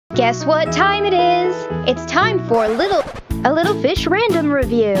Guess what time it is? It's time for a little fish random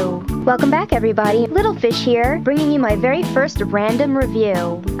review. Welcome back, everybody. Little Fish here, bringing you my very first random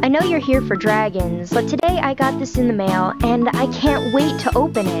review. I know you're here for dragons, but today I got this in the mail and I can't wait to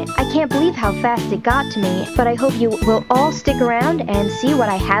open it. I can't believe how fast it got to me, but I hope you will all stick around and see what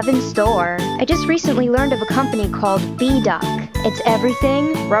I have in store. I just recently learned of a company called B.Duck. It's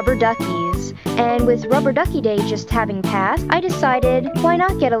everything rubber duckies. And with Rubber Ducky Day just having passed, I decided, why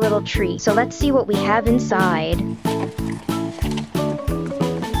not get a little treat? So let's see what we have inside.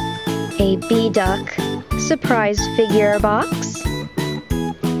 A B.Duck surprise figure box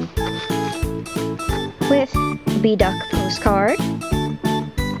with B.Duck postcard,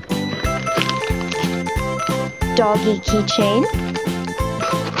 Doggi Keychain,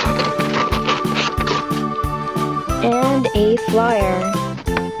 and a flyer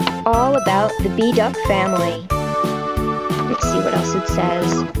all about the B.Duck family. Let's see what else it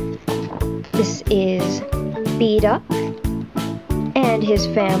says. This is B.Duck and his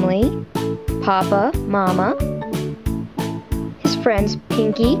family, Papa, Mama, his friends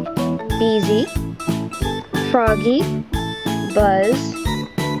Pinky, Beezy, Froggy, Buzz,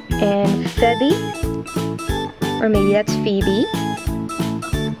 and Febby, or maybe that's Phoebe.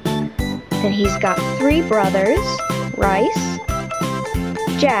 And he's got 3 brothers, Rice,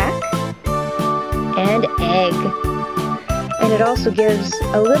 Jack, and Egg. And it also gives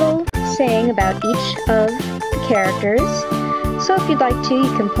a little saying about each of the characters. So if you'd like to,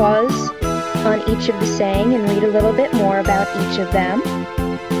 you can pause on each of the saying and read a little bit more about each of them.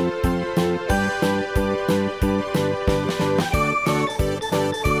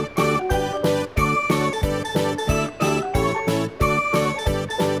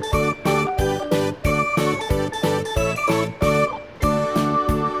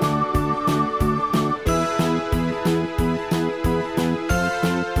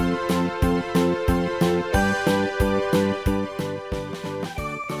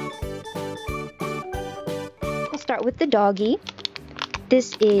 Start with the doggy.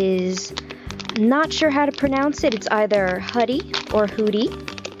 This is, not sure how to pronounce it. It's either Hutti or Hutti.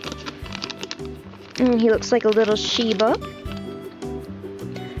 And he looks like a little Shiba.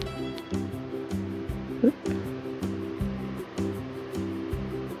 Oop.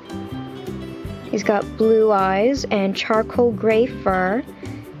 He's got blue eyes and charcoal gray fur,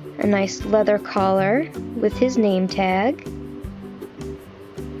 a nice leather collar with his name tag.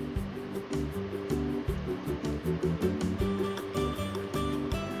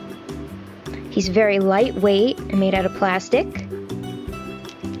 He's very lightweight and made out of plastic.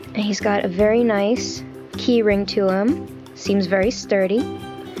 And he's got a very nice key ring to him. Seems very sturdy.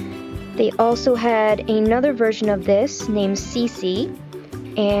 They also had another version of this named Cece,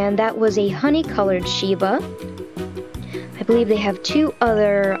 and that was a honey-colored Shiba. I believe they have 2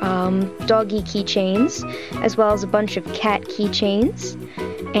 other doggy keychains, as well as a bunch of cat keychains,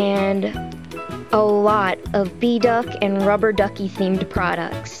 and a lot of B.Duck and Rubber Ducky themed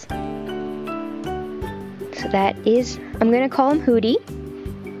products. So that is, I'm going to call him Hutti.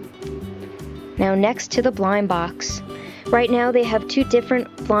 Now next to the blind box. Right now they have 2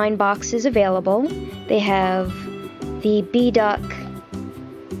 different blind boxes available. They have the B.Duck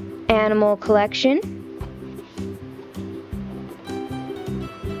Animal Collection,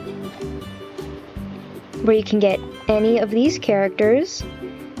 where you can get any of these characters.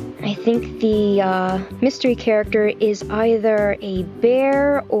 I think the mystery character is either a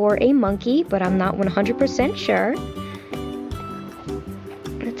bear or a monkey, but I'm not 100% sure.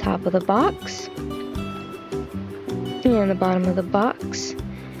 The top of the box. And the bottom of the box.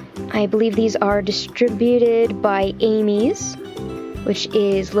 I believe these are distributed by Amy's, which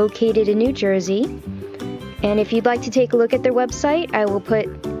is located in New Jersey. And if you'd like to take a look at their website, I will put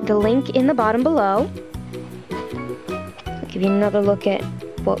the link in the bottom below. I'll give you another look at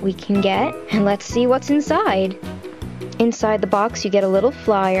what we can get, and let's see what's inside. Inside the box you get a little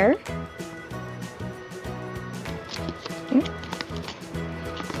flyer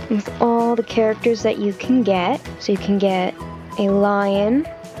with all the characters that you can get. So you can get a lion,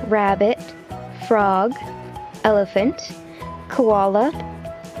 rabbit, frog, elephant, koala,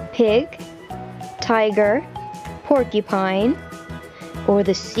 pig, tiger, porcupine, or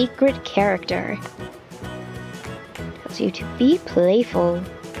the secret character. You to be playful.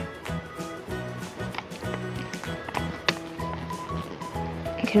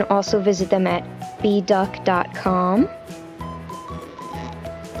 You can also visit them at bduck.com.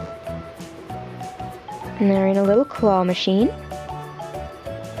 And they're in a little claw machine.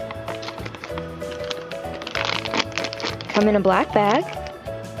 Come in a black bag.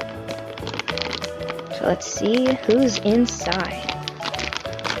 So let's see who's inside.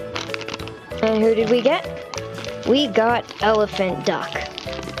 And who did we get? We got Elephant Duck.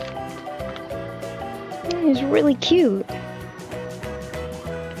 He's really cute.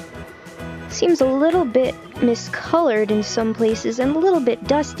 Seems a little bit miscolored in some places and a little bit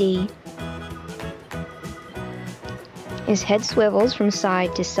dusty. His head swivels from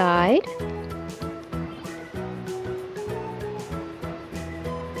side to side.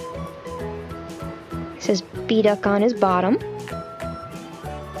 It says B.Duck on his bottom.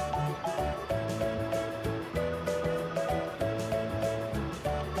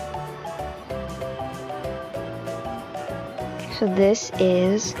 So this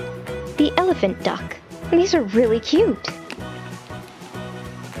is the Elephant Duck. And these are really cute.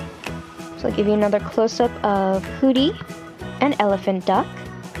 So I'll give you another close-up of Hutti and Elephant Duck.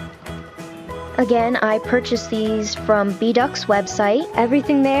 Again, I purchased these from B.Duck's website.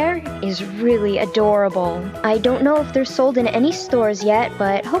 Everything there is really adorable. I don't know if they're sold in any stores yet,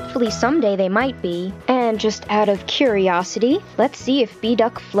 but hopefully someday they might be. And just out of curiosity, let's see if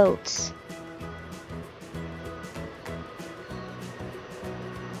B.Duck floats.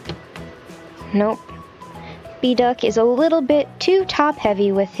 Nope. B.Duck is a little bit too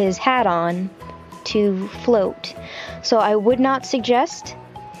top-heavy with his hat on to float, so I would not suggest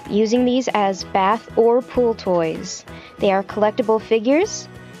using these as bath or pool toys. They are collectible figures,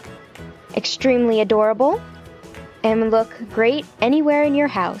 extremely adorable, and look great anywhere in your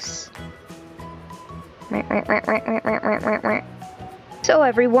house. So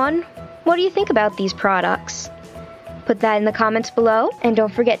everyone, what do you think about these products? Put that in the comments below, and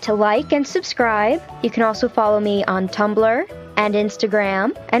don't forget to like and subscribe. You can also follow me on Tumblr and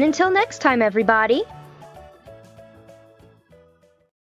Instagram. And until next time, everybody,